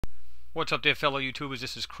What's up there, fellow YouTubers?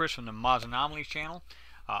 This is Chris from the Mars Anomalies channel.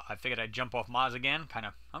 I figured I'd jump off Mars again.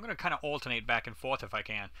 I'm gonna kind of alternate back and forth if I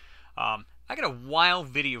can. I got a wild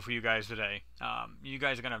video for you guys today. You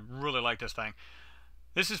guys are gonna really like this thing.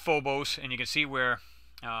 This is Phobos, and you can see where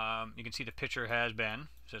you can see the picture has been.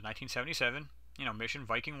 It says 1977. Mission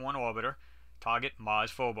Viking 1 orbiter, target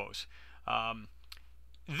Mars Phobos.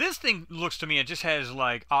 This thing looks to me, it just has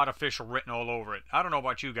like artificial written all over it. I don't know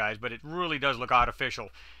about you guys, but it really does look artificial.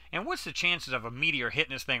 And what's the chances of a meteor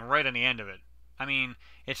hitting this thing right on the end of it? I mean,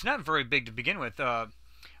 it's not very big to begin with, but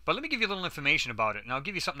let me give you a little information about it, and I'll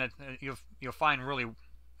give you something that you'll find really.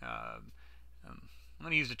 I'm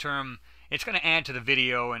going to use the term. It's going to add to the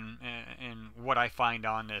video and what I find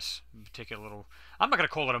on this particular little. I'm not going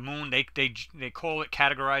to call it a moon. They call it,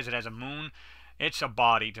 categorize it as a moon. It's a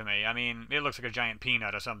body to me. I mean, it looks like a giant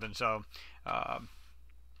peanut or something. So,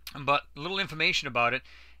 but little information about it.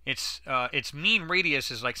 Its mean radius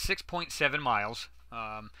is like 6.7 miles.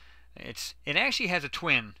 It actually has a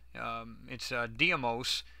twin. It's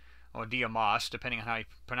Diamos or Diamos, depending on how you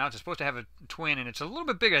pronounce it. It's supposed to have a twin, and it's a little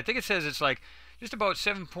bit bigger. I think it says it's like just about it's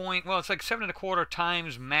like 7.25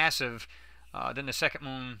 times massive than the second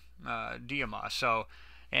moon, Diamos. So,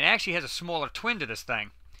 it actually has a smaller twin to this thing.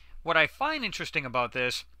 What I find interesting about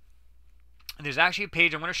this, there's actually a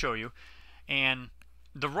page I'm going to show you, and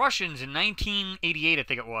the Russians in 1988, I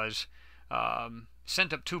think it was,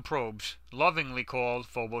 sent up two probes, lovingly called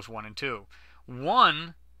Phobos 1 and 2.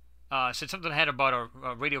 One said something had about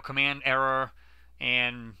a radio command error,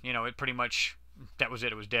 and it pretty much, that was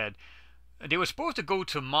it. It was dead. They were supposed to go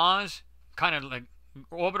to Mars, kind of like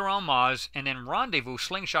orbit around Mars, and then rendezvous,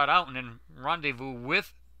 slingshot out, and then rendezvous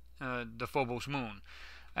with the Phobos moon.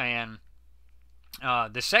 And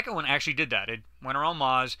the second one actually did that. It went around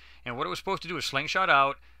Mars, and what it was supposed to do is slingshot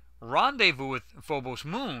out, rendezvous with Phobos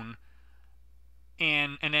moon,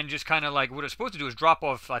 and then just kind of like what it was supposed to do is drop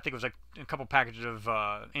off, I think it was like a couple packages of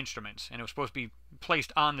instruments, and it was supposed to be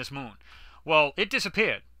placed on this moon. Well, it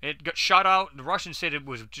disappeared. It got shot out. The Russians said it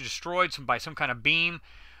was destroyed by some kind of beam.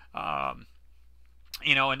 And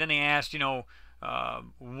then they asked,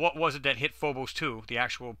 what was it that hit Phobos 2, the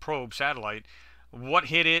actual probe satellite? What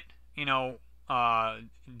hit it?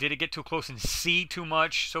 Did it get too close and see too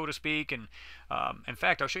much, so to speak? And in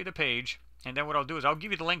fact, I'll show you the page, and then what I'll do is I'll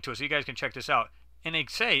give you the link to it so you guys can check this out. And they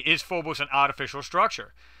say, is Phobos an artificial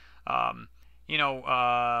structure? Let me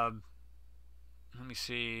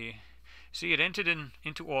see. See, it entered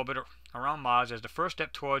into orbit around Mars as the first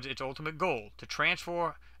step towards its ultimate goal, to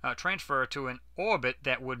transfer to an orbit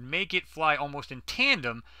that would make it fly almost in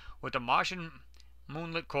tandem with the Martian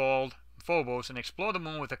moonlet called Phobos, and explore the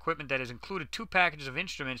moon with equipment that has included two packages of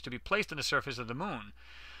instruments to be placed on the surface of the moon.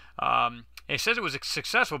 It says it was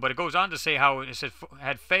successful, but it goes on to say how it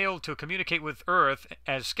had failed to communicate with Earth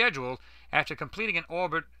as scheduled after completing an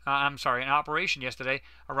operation yesterday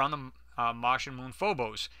around the Martian moon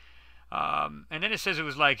Phobos. And then it says it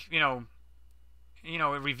was like, it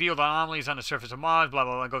revealed anomalies on the surface of Mars, blah,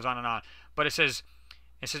 blah, blah, it goes on and on. But it says,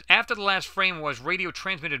 after the last frame was radio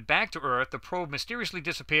transmitted back to Earth, the probe mysteriously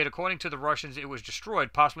disappeared. According to the Russians, it was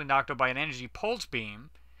destroyed, possibly knocked out by an energy pulse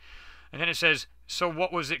beam. And then it says, so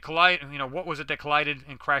what was it what was it that collided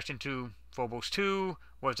and crashed into Phobos 2?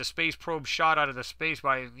 Was the space probe shot out of the space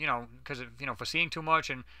by, because for seeing too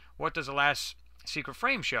much? And what does the last secret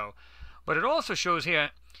frame show? But it also shows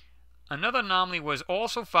here, another anomaly was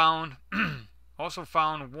also found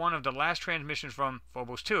one of the last transmissions from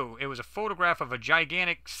Phobos 2. It was a photograph of a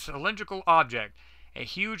gigantic cylindrical object, a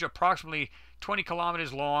huge, approximately 20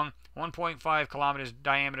 kilometers long, 1.5 kilometers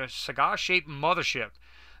diameter, cigar-shaped mothership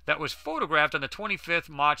that was photographed on the 25th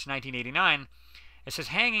March 1989. It says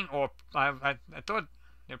hanging, or I thought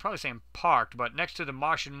they're probably saying parked, but next to the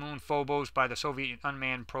Martian moon Phobos by the Soviet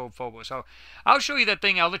unmanned probe Phobos. So I'll show you that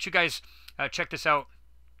thing. I'll let you guys check this out.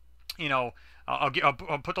 I'll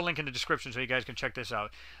put the link in the description so you guys can check this out.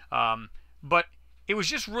 But it was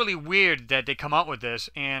just really weird that they come out with this,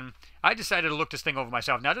 and I decided to look this thing over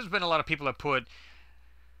myself. Now, there's been a lot of people that put,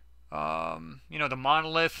 the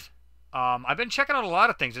monolith. I've been checking out a lot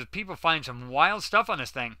of things. People find some wild stuff on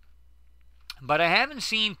this thing, but I haven't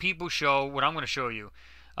seen people show what I'm going to show you.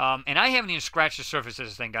 And I haven't even scratched the surface of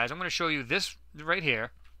this thing, guys. I'm going to show you this right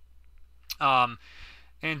here. And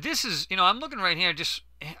this is, I'm looking right here,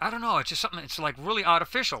 I don't know, it's just something, it's like really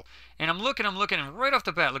artificial. And I'm looking, and right off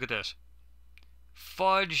the bat, look at this.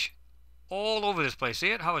 Fudge all over this place.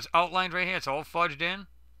 See it? How it's outlined right here? It's all fudged in.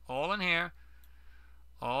 All in here.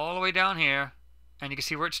 All the way down here. And you can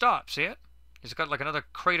see where it stops. See it? It's got like another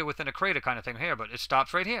crater within a crater kind of thing here, but it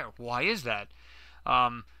stops right here. Why is that?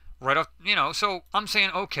 right off, you know. So I'm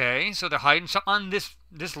saying, okay, so they're hiding something on this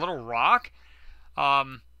little rock.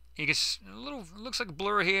 You get a little, looks like a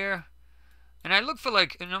blur here. And I look for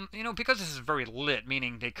like, you know, because this is very lit,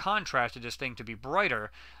 meaning they contrasted this thing to be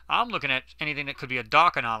brighter, I'm looking at anything that could be a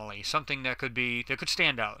dark anomaly, something that could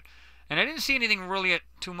stand out. And I didn't see anything really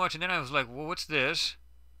too much, and then I was like, well, what's this?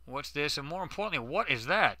 What's this? And more importantly, what is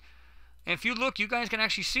that? And if you look, you guys can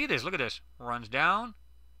actually see this. Look at this. Runs down,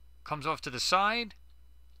 comes off to the side,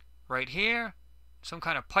 right here. Some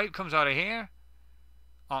kind of pipe comes out of here.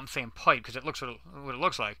 Oh, I'm saying pipe because it looks what it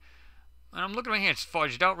looks like. And I'm looking right here. It's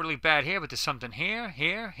fudged out really bad here, but there's something here,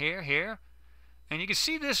 here, here, here. And you can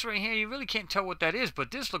see this right here. You really can't tell what that is,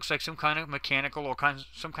 but this looks like some kind of mechanical or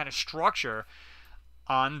some kind of structure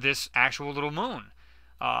on this actual little moon.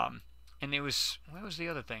 And there was, where was the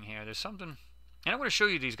other thing here? There's something, and I want to show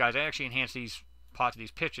you these guys. I actually enhanced these parts of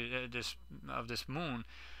these pictures of this moon.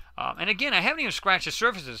 And again, I haven't even scratched the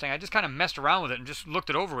surface of this thing. I just kind of messed around with it and just looked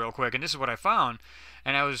it over real quick, and this is what I found.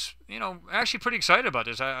 And I was, you know, actually pretty excited about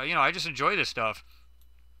this. I just enjoy this stuff.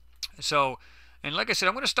 So, and like I said,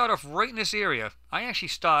 I'm going to start off right in this area. I actually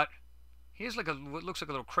start, here's like what looks like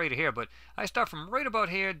a little crater here, but I start from right about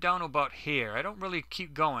here down to about here. I don't really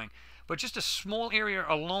keep going, but just a small area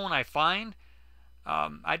alone I find,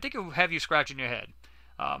 I think it will have you scratching your head.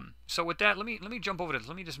 So with that, let me jump over this.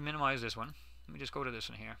 Let me just minimize this one. Let me just go to this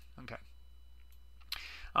one here. Okay.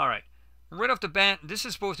 All right. Right off the bat, this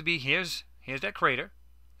is supposed to be, here's that crater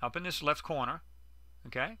up in this left corner.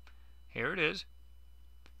 Okay. Here it is.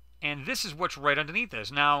 And this is what's right underneath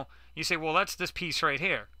this. Now, you say, well, that's this piece right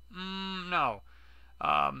here. No.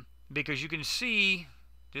 Because you can see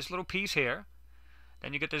this little piece here.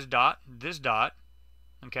 Then you get this dot.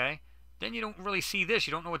 Okay. Then you don't really see this.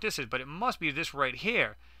 You don't know what this is, but it must be this right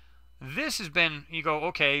here. This has been, you go,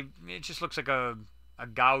 okay, it just looks like a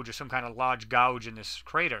gouge or some kind of large gouge in this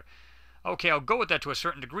crater. Okay, I'll go with that to a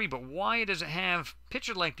certain degree, but why does it have,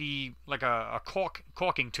 picture like a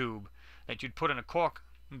caulking tube that you'd put in a caulk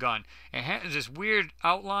gun. It has this weird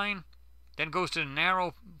outline, then goes to the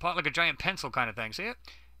narrow part like a giant pencil kind of thing, see it?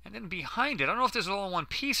 And then behind it, I don't know if this is all in one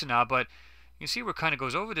piece or not, but you see where it kind of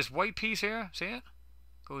goes over this white piece here, see it?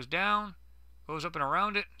 Goes down, goes up and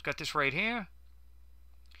around it, it's got this right here.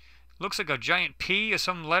 Looks like a giant P or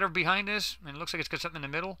some letter behind this, and it looks like it's got something in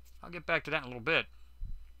the middle. I'll get back to that in a little bit.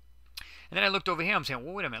 And then I looked over here, I'm saying,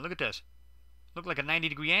 well, wait a minute, look at this. Looked like a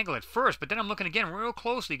 90-degree angle at first, but then I'm looking again real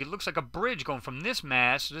closely. It looks like a bridge going from this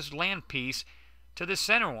mass, this land piece, to this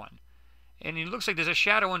center one. And it looks like there's a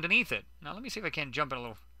shadow underneath it. Now, let me see if I can jump in a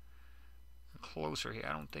little closer here.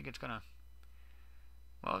 I don't think it's going to...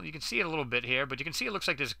 Well, you can see it a little bit here, but you can see it looks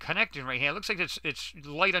like there's a connection right here. It looks like it's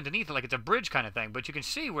light underneath it, like it's a bridge kind of thing. But you can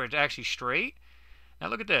see where it's actually straight. Now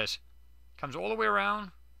look at this. Comes all the way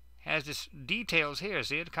around. Has this details here.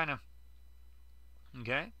 See it? Kind of...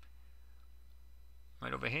 Okay.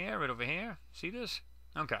 Right over here, right over here. See this?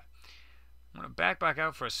 Okay. I'm going to back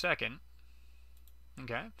out for a second.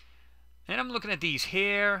 Okay. And I'm looking at these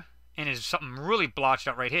here, and there's something really blotched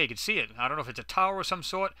out right here. You can see it. I don't know if it's a tower of some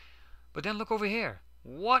sort. But then look over here.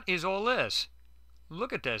 What is all this?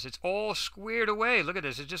 Look at this. It's all squared away. Look at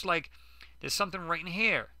this. It's just like there's something right in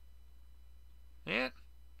here. See it?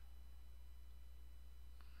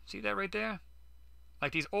 See that right there?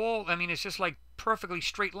 Like these all, I mean, it's just like perfectly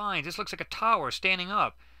straight lines. This looks like a tower standing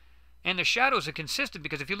up. And the shadows are consistent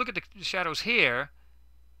because if you look at the shadows here,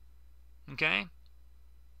 okay,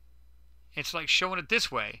 it's like showing it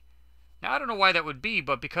this way. Now, I don't know why that would be,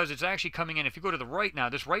 but because it's actually coming in, if you go to the right now,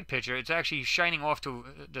 this right picture, it's actually shining off to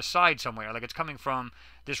the side somewhere. Like it's coming from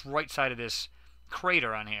this right side of this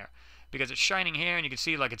crater on here. Because it's shining here, and you can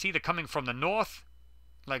see like it's either coming from the north,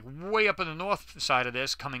 like way up in the north side of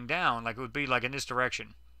this, coming down, like it would be like in this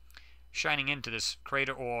direction. Shining into this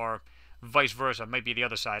crater, or vice versa. It might be the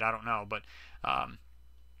other side, I don't know. But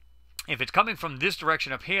if it's coming from this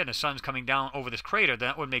direction up here, and the sun's coming down over this crater, then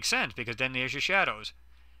that would make sense, because then there's your shadows.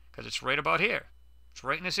 Because it's right about here. It's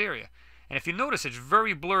right in this area. And if you notice, it's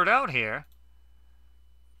very blurred out here.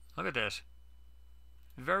 Look at this.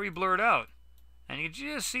 Very blurred out. And you can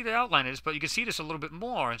just see the outline of this, but you can see this a little bit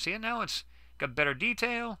more. And see it now? It's got better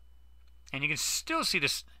detail. And you can still see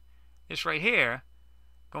this right here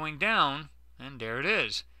going down. And there it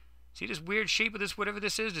is. See this weird shape of this, whatever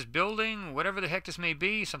this is, this building, whatever the heck this may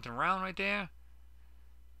be. Something round right there.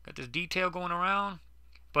 Got this detail going around.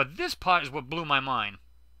 But this part is what blew my mind.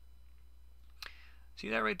 See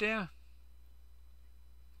that right there?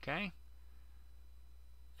 Okay.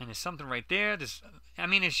 And there's something right there. This, I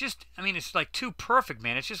mean, it's just, I mean, it's like too perfect,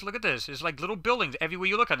 man. It's just, look at this. It's like little buildings everywhere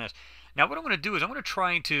you look on this. Now, what I'm going to do is I'm going to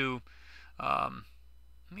try to, let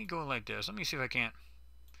me go like this. Let me see if I can't.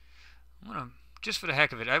 I'm going to, just for the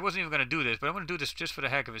heck of it, I wasn't even going to do this, but I'm going to do this just for the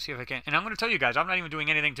heck of it, see if I can. And I'm going to tell you guys, I'm not even doing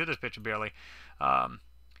anything to this picture, barely. But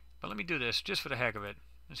let me do this just for the heck of it.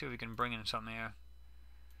 Let's see if we can bring in something here.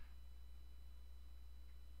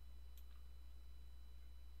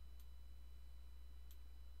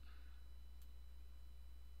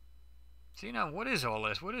 See, now, what is all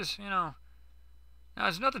this? What is, you know... Now,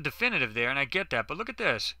 there's nothing definitive there, and I get that, but look at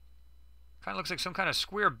this. Kind of looks like some kind of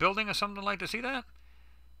square building or something like that. See that?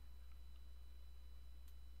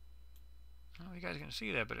 I don't know if you guys can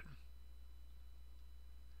see that, but...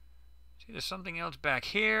 See, there's something else back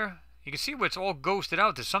here. You can see where it's all ghosted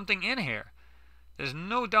out. There's something in here. There's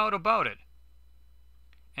no doubt about it.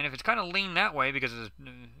 And if it's kind of leaned that way, because of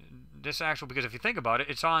because if you think about it,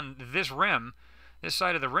 it's on this rim, this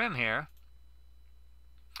side of the rim here.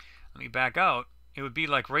 Let me back out. It would be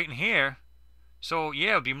like right in here. So,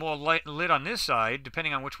 yeah, it would be more lit on this side,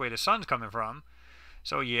 depending on which way the sun's coming from.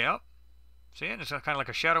 So, yeah. See it? It's kind of like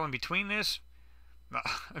a shadow in between this.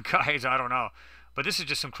 Guys, I don't know. But this is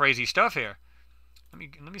just some crazy stuff here. Let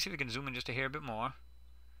me see if we can zoom in just a hair bit more.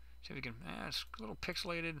 See if we can... it's a little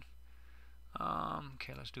pixelated.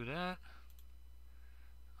 Okay, let's do that.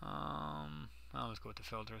 Well, let's go with the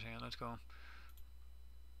filters here. Let's go.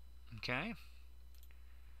 Okay.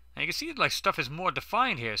 Now you can see like stuff is more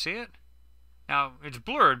defined here. See it? Now it's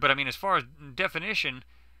blurred, but I mean as far as definition,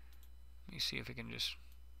 let me see if we can just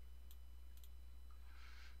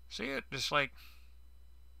see it. Just like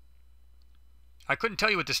I couldn't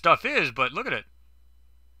tell you what this stuff is, but look at it.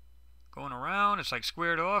 Going around, it's like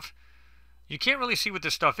squared off. You can't really see what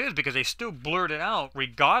this stuff is because they still blurred it out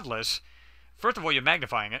regardless. First of all, you're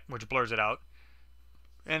magnifying it, which blurs it out.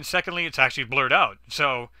 And secondly, it's actually blurred out.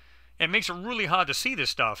 So it makes it really hard to see this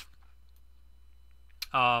stuff.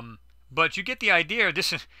 But you get the idea.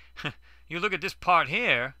 This is you look at this part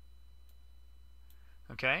here.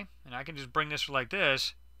 Okay? And I can just bring this like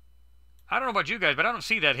this. I don't know about you guys, but I don't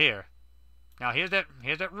see that here. Now here's that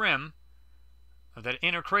rim of that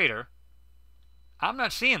inner crater. I'm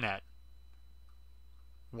not seeing that.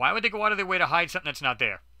 Why would they go out of their way to hide something that's not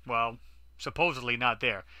there? Well, supposedly not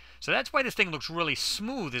there. So that's why this thing looks really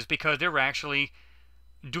smooth, is because they're actually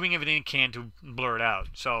doing everything they can to blur it out.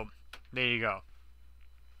 So there you go.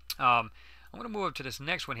 I'm going to move up to this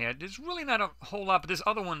next one here. There's really not a whole lot, but this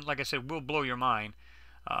other one, like I said, will blow your mind.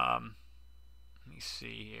 Let me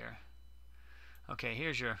see here. Okay,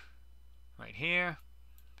 here's your... right here.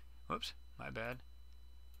 Whoops, my bad.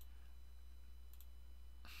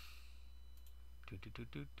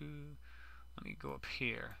 Let me go up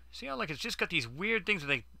here. See how like it's just got these weird things that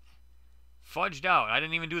they fudged out. I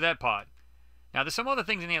didn't even do that part. Now there's some other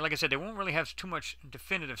things in here. Like I said, they won't really have too much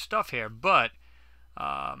definitive stuff here. But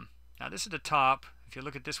now this is the top. If you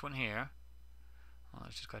look at this one here, well,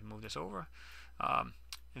 let's just go ahead and move this over.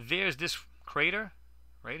 There's this crater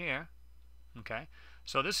right here. Okay,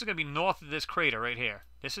 so this is going to be north of this crater right here.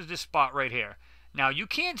 This is this spot right here. Now you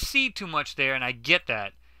can't see too much there, and I get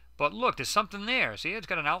that. But look, there's something there. See it? It's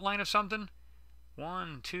got an outline of something.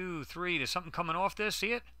 1, 2, 3. There's something coming off this.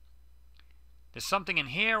 See it? There's something in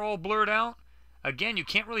here all blurred out. Again, you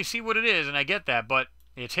can't really see what it is, and I get that, but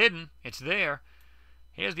it's hidden. It's there.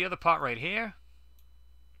 Here's the other part right here.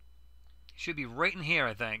 Should be right in here,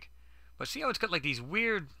 I think. But see how it's got like these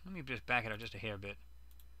weird... Let me just back it up just a hair bit.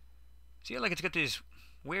 See how like it's got this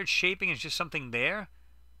weird shaping? It's just something there.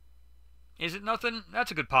 Is it nothing? That's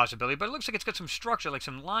a good possibility, but it looks like it's got some structure, like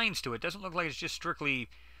some lines to it. Doesn't look like it's just strictly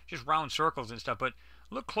just round circles and stuff, but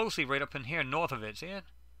look closely right up in here north of it. See it?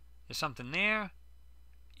 There's something there.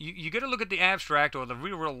 You got to look at the abstract or the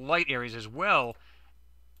real light areas as well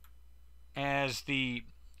as the,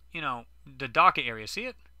 you know, the darker area. See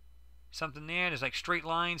it? Something there. There's like straight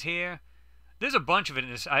lines here. There's a bunch of it in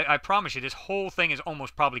this. I promise you, this whole thing is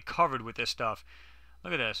almost probably covered with this stuff.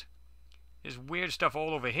 Look at this. There's weird stuff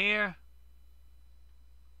all over here.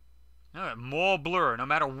 No, more blur. No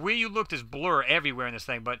matter where you look, there's blur everywhere in this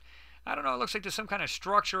thing. But I don't know. It looks like there's some kind of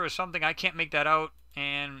structure or something. I can't make that out,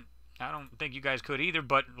 and I don't think you guys could either.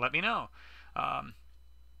 But let me know. And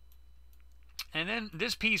then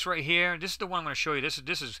this piece right here. This is the one I'm going to show you. This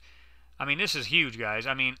is. I mean, this is huge, guys.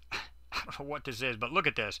 I mean, I don't know what this is, but look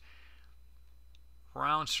at this.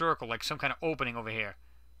 Round circle, like some kind of opening over here.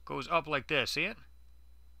 Goes up like this. See it?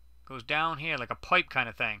 Goes down here like a pipe kind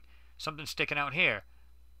of thing. Something sticking out here.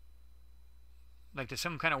 Like there's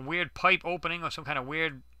some kind of weird pipe opening or some kind of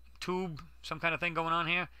weird tube, some kind of thing going on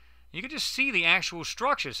here. You can just see the actual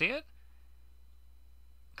structure. See it?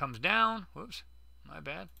 Comes down. Whoops, my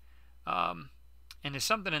bad. And there's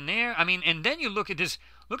something in there. I mean, and then you look at this.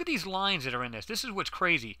 Look at these lines that are in this. This is what's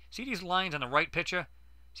crazy. See these lines on the right picture?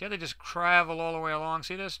 See how they just travel all the way along?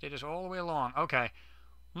 See this? They just all the way along. Okay.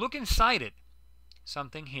 Look inside it.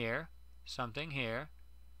 Something here. Something here.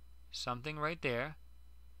 Something right there.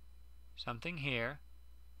 Something here.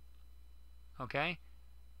 Okay?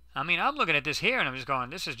 I mean, I'm looking at this here and I'm just going,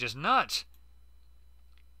 this is just nuts.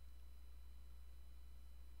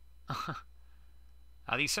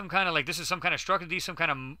 Are these some kind of, like, this is some kind of structure? These some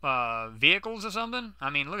kind of vehicles or something? I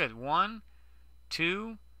mean, look at 1,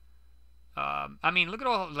 2. I mean, look at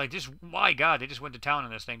all, like, just, my God, they just went to town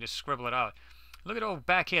on this thing, just scribble it out. Look at all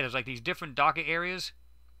back here. There's, like, these different docket areas.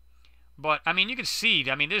 But, I mean, you can see,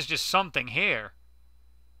 I mean, there's just something here.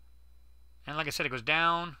 And like I said, it goes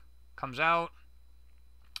down, comes out.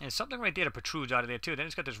 And there's something right there that protrudes out of there, too. Then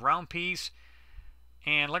it's got this round piece.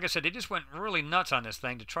 And like I said, they just went really nuts on this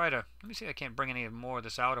thing to try to... Let me see if I can't bring any more of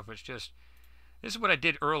this out, if it's just... This is what I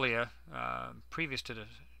did earlier, previous to the...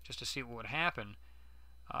 Just to see what would happen.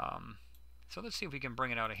 So let's see if we can bring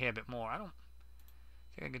it out a hair bit more. I don't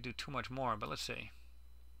think I can do too much more, but let's see.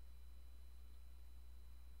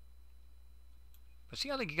 But see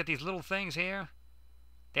how they get these little things here?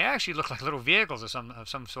 They actually look like little vehicles of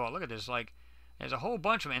some sort. Look at this. Like, there's a whole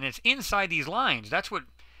bunch of them, and it's inside these lines. That's what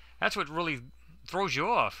really throws you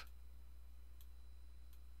off.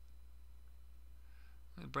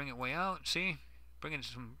 Let me bring it way out. See, bring it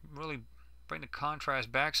some really bring the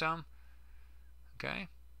contrast back some. Okay.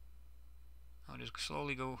 I'll just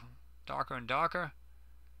slowly go darker and darker.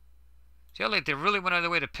 See how like they really went out of their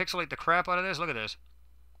way to pixelate the crap out of this? Look at this.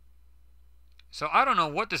 So I don't know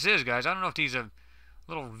what this is, guys. I don't know if these are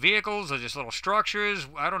little vehicles or just little structures.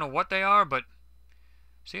 I don't know what they are, but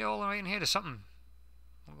see all right in here? There's something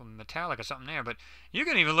metallic or something there. But you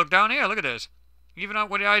can even look down here. Look at this. Even out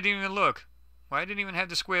where I didn't even look. Well, I didn't even have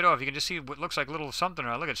this squared off. You can just see what looks like little something.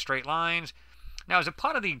 Look at straight lines. Now, is it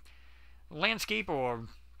part of the landscape or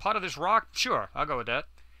part of this rock? Sure, I'll go with that.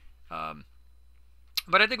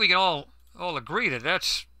 But I think we can all agree that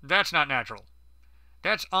that's not natural.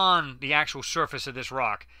 That's on the actual surface of this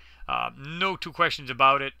rock. No two questions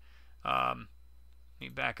about it. Let me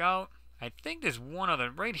back out. I think there's one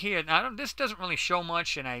other right here. Now, this doesn't really show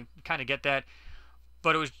much, and I kind of get that.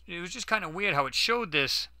 But it was just kind of weird how it showed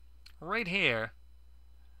this right here.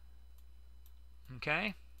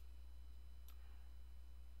 Okay.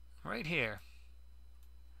 Right here.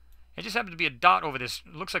 It just happened to be a dot over this.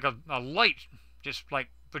 It looks like a light just like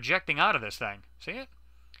projecting out of this thing. See it?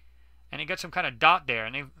 And it got some kind of dot there.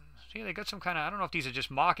 And they got some kind of, I don't know if these are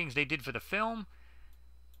just markings they did for the film.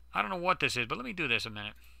 I don't know what this is, but let me do this a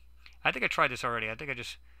minute. I think I tried this already. I think I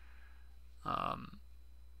just,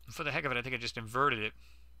 for the heck of it, I think I just inverted it.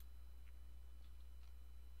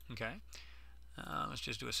 Okay. Let's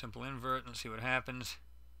just do a simple invert and see what happens.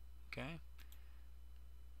 Okay.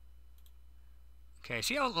 Okay,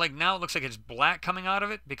 see how like now it looks like it's black coming out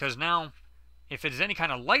of it? Because now, if there's any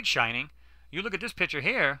kind of light shining, you look at this picture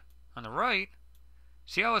here on the right,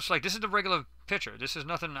 see how it's like, this is the regular picture. This is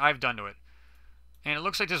nothing I've done to it. And it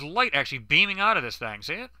looks like there's light actually beaming out of this thing.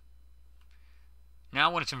 See it?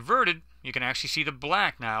 Now when it's inverted, you can actually see the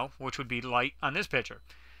black now, which would be light on this picture.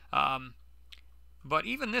 But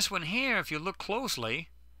even this one here, if you look closely,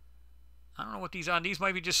 I don't know what these are. These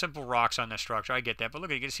might be just simple rocks on this structure. I get that. But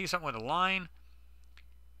look, you can see something with a line.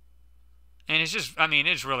 And it's just, I mean,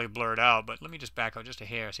 it's really blurred out. But let me just back out just a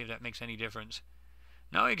hair, see if that makes any difference.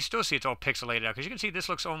 No, you can still see it's all pixelated out. Because you can see this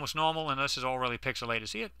looks almost normal, and this is all really pixelated.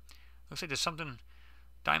 See it? Looks like there's something,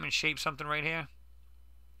 diamond-shaped something right here.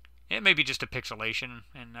 It may be just a pixelation,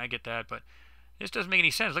 and I get that. But this doesn't make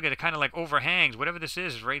any sense. Look at it, kind of like overhangs. Whatever this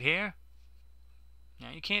is right here. Now,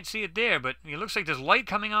 you can't see it there, but it looks like there's light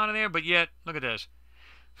coming out of there, but yet, look at this.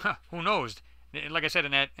 Huh, who knows? Like I said,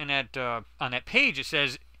 on that page, it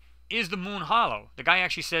says, is the moon hollow? The guy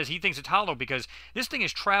actually says he thinks it's hollow because this thing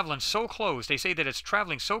is traveling so close. They say that it's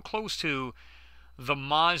traveling so close to the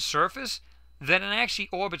Mars surface that it actually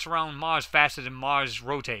orbits around Mars faster than Mars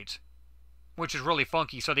rotates, which is really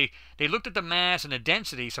funky. So they looked at the mass and the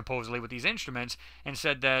density, supposedly, with these instruments and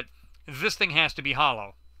said that this thing has to be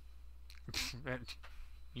hollow.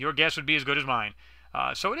 Your guess would be as good as mine.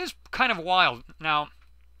 So it is kind of wild. Now,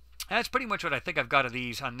 that's pretty much what I think I've got of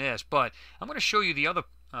these on this. But I'm going to show you the other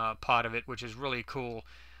part of it, which is really cool,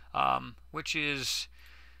 which is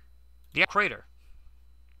the crater.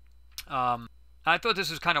 I thought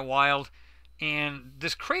this was kind of wild. And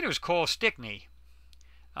this crater is called Stickney.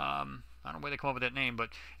 I don't know where they come up with that name. But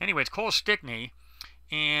anyway, it's called Stickney.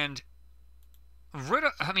 And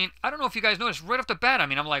I mean, I don't know if you guys noticed, right off the bat, I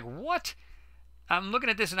mean, I'm like, what? I'm looking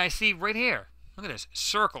at this and I see right here, look at this,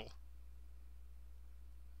 circle,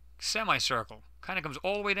 semicircle, kind of comes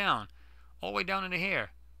all the way down into here,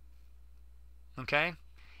 okay?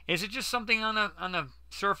 Is it just something on the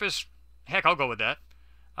surface? Heck, I'll go with that.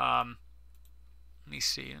 Let me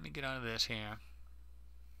see. Let me get out of this here.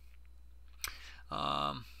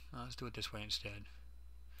 Let's do it this way instead.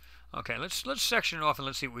 Okay, let's section it off and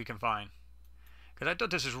let's see what we can find. Because I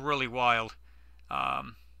thought this is really wild.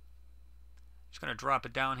 Just going to drop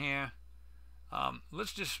it down here.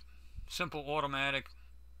 Let's just simple automatic.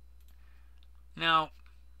 Now,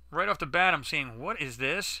 right off the bat, I'm seeing, what is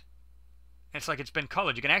this? It's like it's been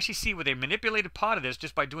colored. You can actually see where they manipulated part of this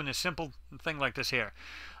just by doing this simple thing like this here.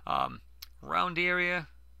 Round area,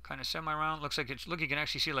 kind of semi-round. Looks like it's, look, you can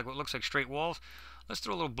actually see like what looks like straight walls. Let's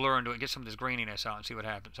throw a little blur into it, get some of this graininess out and see what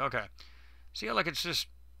happens. Okay. See how like it's just,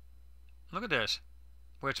 look at this.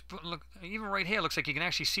 Where it's, look, even right here, looks like you can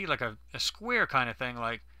actually see like a square kind of thing.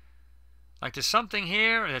 Like there's something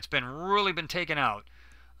here that's really been taken out.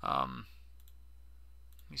 Let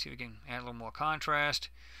me see if we can add a little more contrast.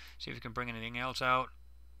 See if we can bring anything else out.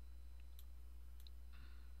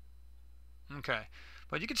 Okay.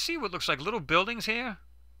 But you can see what looks like little buildings here.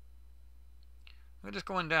 Look at this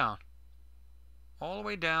going down. All the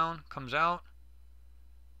way down, comes out.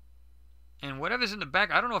 And whatever's in the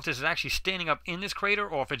back, I don't know if this is actually standing up in this crater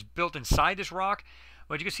or if it's built inside this rock.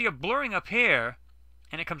 But you can see a blurring up here,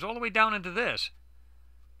 and it comes all the way down into this.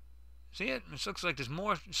 See it? It looks like there's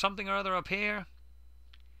more, something or other up here.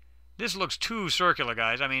 This looks too circular,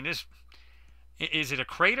 guys. I mean, this, is it a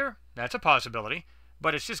crater? That's a possibility.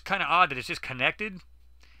 But it's just kind of odd that it's just connected.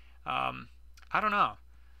 I don't know.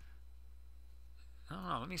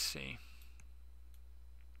 Let me see.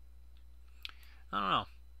 I don't know.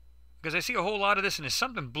 Because I see a whole lot of this, and there's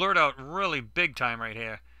something blurred out really big time right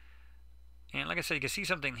here. And like I said, you can see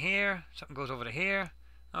something here. Something goes over to here.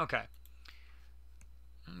 Okay.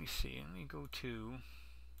 Let me see. Let me go to...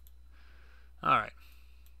 Alright.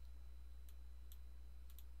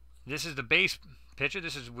 This is the base picture.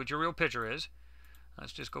 This is what your real picture is.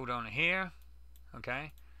 Let's just go down to here.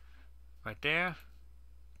 Okay. Right there.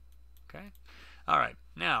 Okay. Alright.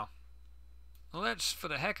 Now, let's, for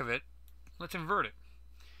the heck of it, let's invert it.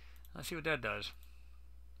 Let's see what that does.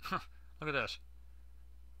 Look at this.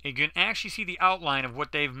 You can actually see the outline of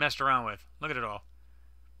what they've messed around with. Look at it all.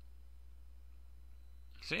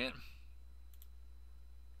 See it?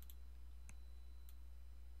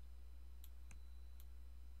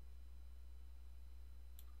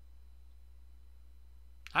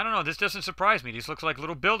 I don't know. This doesn't surprise me. These looks like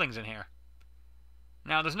little buildings in here.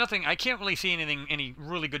 Now, there's nothing... I can't really see anything, any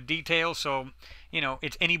really good detail, so, you know,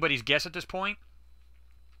 it's anybody's guess at this point.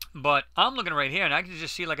 But I'm looking right here, and I can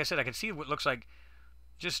just see, like I said, I can see what looks like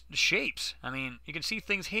just shapes. I mean, you can see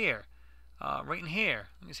things here, right in here.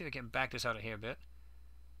 Let me see if I can back this out of here a bit.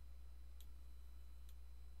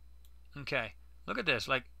 Okay, look at this,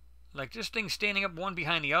 like just things standing up one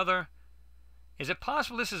behind the other. Is it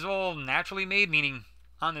possible this is all naturally made, meaning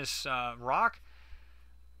on this rock,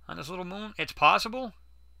 on this little moon? It's possible?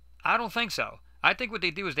 I don't think so. I think what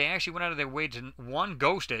they do is they actually went out of their way to, one,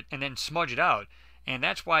 ghost it, and then smudge it out. And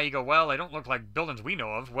that's why you go, well, they don't look like buildings we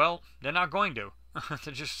know of. Well, they're not going to.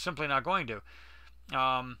 They're just simply not going to.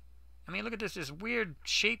 I mean, look at this weird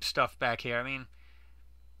shape stuff back here. I mean,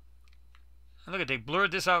 look at, they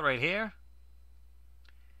blurred this out right here.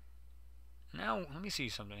 Now, let me see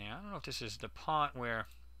something here. I don't know if this is the part where...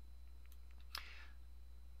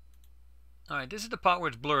 Alright, this is the part where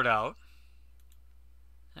it's blurred out.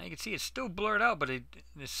 Now you can see it's still blurred out, but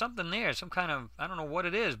there's something there. Some kind of, I don't know what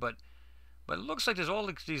it is, but it looks like there's all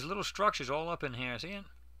these little structures all up in here. See it?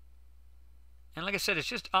 And like I said, it's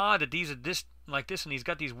just odd that these are this like this, and he's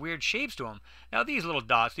got these weird shapes to them. Now these little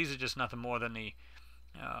dots, these are just nothing more than the,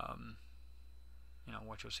 you know,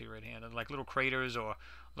 what you'll see right here. They're like little craters or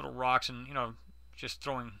little rocks, and you know, just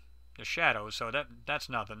throwing the shadows. So that's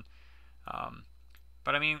nothing.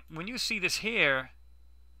 But I mean, when you see this here,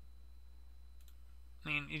 I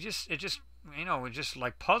mean, it just you know, it just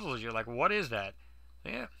like puzzles you. Like, what is that?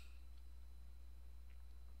 Yeah.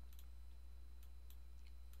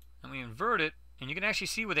 And we invert it, and you can actually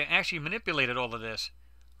see where they actually manipulated all of this.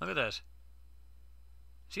 Look at this.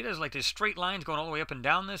 See, there's like these straight lines going all the way up and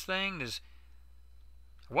down this thing. There's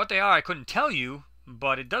what they are, I couldn't tell you,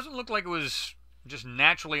 but it doesn't look like it was just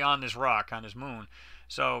naturally on this rock, on this moon.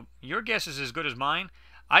 So your guess is as good as mine.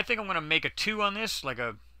 I think I'm going to make a 2 on this, like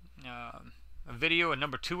a video, a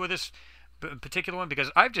number 2 of this particular one,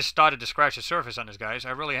 because I've just started to scratch the surface on this, guys.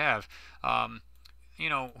 I really have. You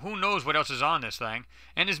know, who knows what else is on this thing.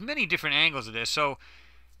 And there's many different angles of this. So,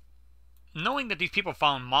 knowing that these people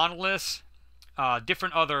found monoliths,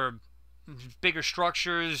 different other bigger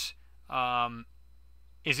structures,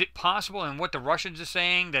 is it possible, and what the Russians are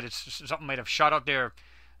saying, that it's something might have shot out their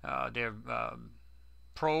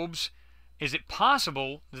probes. Is it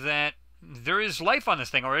possible that there is life on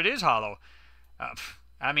this thing, or it is hollow?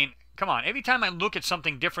 I mean, come on. Every time I look at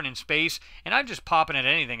something different in space, and I'm just popping at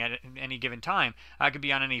anything at any given time, I could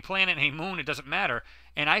be on any planet, any moon, it doesn't matter,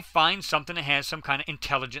 and I find something that has some kind of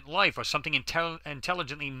intelligent life, or something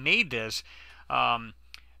intelligently made this.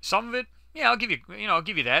 Some of it, yeah, I'll give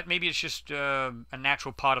you that. Maybe it's just a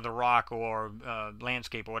natural part of the rock or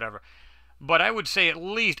landscape or whatever. But I would say at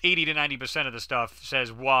least 80 to 90% of the stuff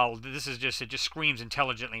says, "Wow, this is it just screams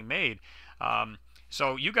intelligently made."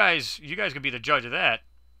 So you guys could be the judge of that.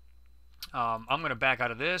 I'm going to back out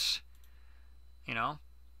of this,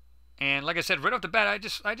 and like I said, right off the bat, I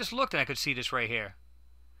just looked and I could see this right here.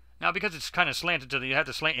 Now, because it's kind of slanted you have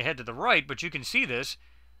to slant your head to the right, but you can see this.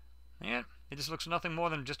 Yeah, it just looks nothing more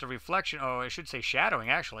than just a reflection. Oh, I should say shadowing,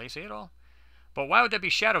 actually. See it all? But why would that be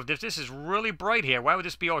shadowed? If this is really bright here, why would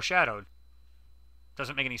this be all shadowed?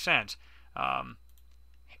 Doesn't make any sense.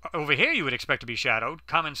 Over here, you would expect to be shadowed.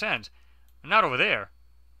 Common sense. Not over there.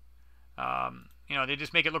 They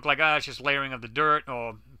just make it look like, it's just layering of the dirt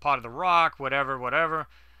or part of the rock, whatever.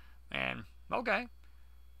 And, okay.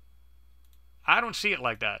 I don't see it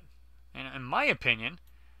like that. And in my opinion,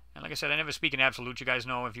 and like I said, I never speak in absolutes. You guys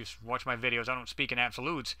know if you watch my videos, I don't speak in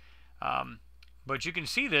absolutes. But you can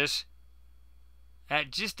see this.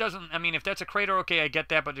 It just doesn't, I mean, if that's a crater, okay, I get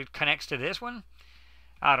that, but it connects to this one?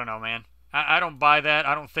 I don't know, man. I don't buy that.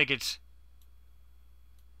 I don't think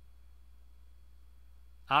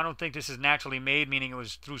this is naturally made, meaning it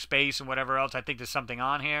was through space and whatever else. I think there's something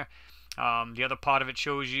on here. The other part of it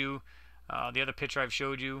shows you, the other picture I've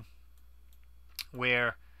showed you,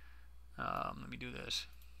 where, let me do this.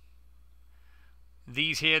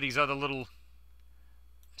 These other little,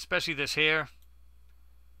 especially this here,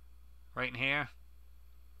 right in here,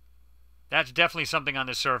 that's definitely something on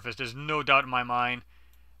the surface. There's no doubt in my mind.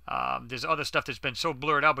 There's other stuff that's been so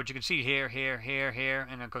blurred out, but you can see here,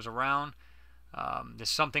 and it goes around. There's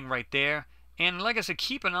something right there. And like I said,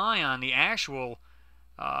 keep an eye on the actual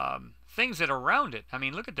things that are around it. I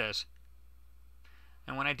mean, look at this.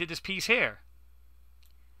 And when I did this piece here,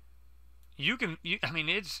 I mean,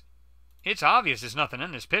 it's obvious there's nothing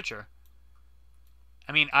in this picture.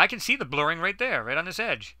 I mean, I can see the blurring right there, right on this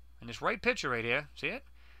edge. In this right picture right here. See it?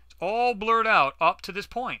 It's all blurred out up to this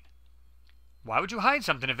point. Why would you hide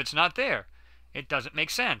something if it's not there? It doesn't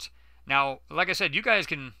make sense. Now, like I said, you guys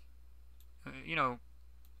can,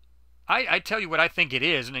 I tell you what I think it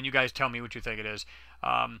is, and then you guys tell me what you think it is.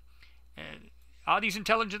 Are these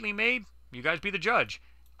intelligently made? You guys be the judge.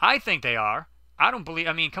 I think they are. I don't believe,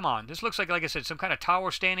 I mean, come on. This looks like I said, some kind of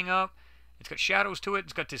tower standing up. It's got shadows to it.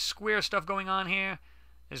 It's got this square stuff going on here.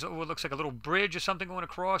 There's what looks like a little bridge or something going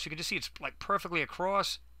across. You can just see it's like perfectly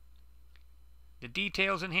across. The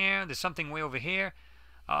details in here. There's something way over here.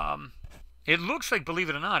 It looks like, believe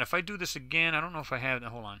it or not, if I do this again, I don't know if I have,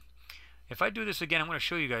 hold on. If I do this again, I'm going to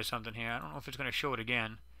show you guys something here. I don't know if it's going to show it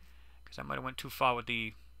again, because I might have went too far with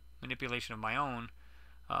the manipulation of my own.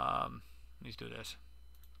 Let's do this.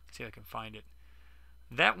 See if I can find it.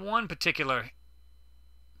 That one particular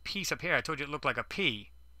piece up here, I told you it looked like a P.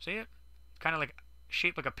 See it? Kind of like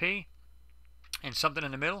shaped like a P, and something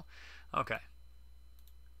in the middle. Okay.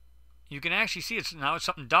 You can actually see it's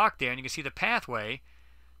something dark there, and you can see the pathway,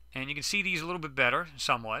 and you can see these a little bit better,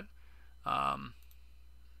 somewhat.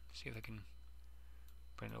 See if I can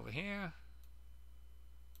bring it over here.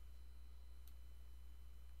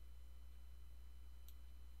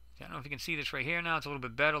 I don't know if you can see this right here now. It's a little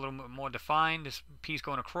bit better, a little bit more defined. This piece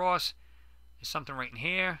going across. There's something right in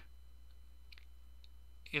here.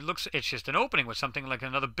 It's just an opening with something like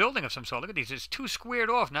another building of some sort. Look at these. It's too squared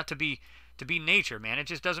off not to be nature, man. It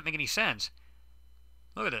just doesn't make any sense.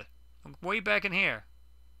 Look at it. Way back in here.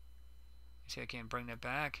 See, I can't bring that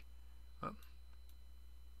back. Oh.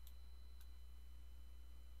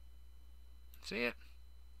 See it?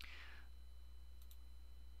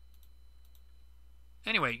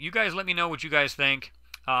 Anyway, you guys let me know what you guys think.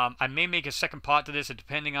 I may make a second part to this,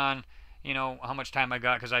 depending on how much time I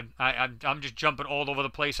got, because I'm just jumping all over the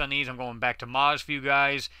place on these. I'm going back to Mars for you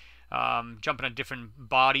guys, jumping on different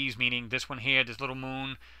bodies, meaning this one here, this little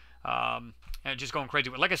moon, and just going crazy.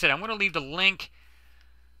 But like I said, I'm going to leave the link.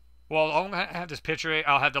 Well, I'll have this picture.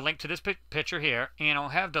 I'll have the link to this picture here, and I'll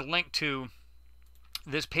have the link to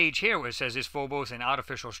this page here where it says "Is Phobos an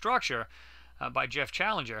Artificial Structure?" By Jeff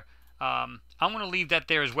Challenger. I'm going to leave that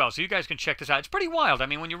there as well, so you guys can check this out. It's pretty wild. I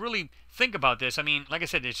mean, when you really think about this, I mean, like I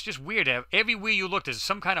said, it's just weird. Everywhere you look, there's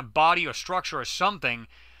some kind of body or structure or something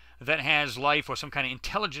that has life or some kind of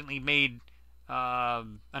intelligently made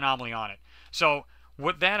anomaly on it. So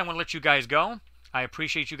with that, I'm going to let you guys go. I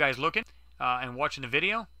appreciate you guys looking and watching the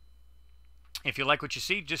video. If you like what you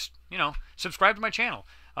see, just, subscribe to my channel.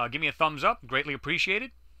 Give me a thumbs up, greatly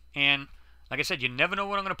appreciated. And like I said, you never know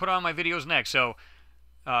what I'm going to put on my videos next. So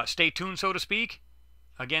stay tuned, so to speak.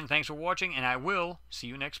 Again, thanks for watching, and I will see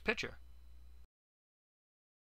you next picture.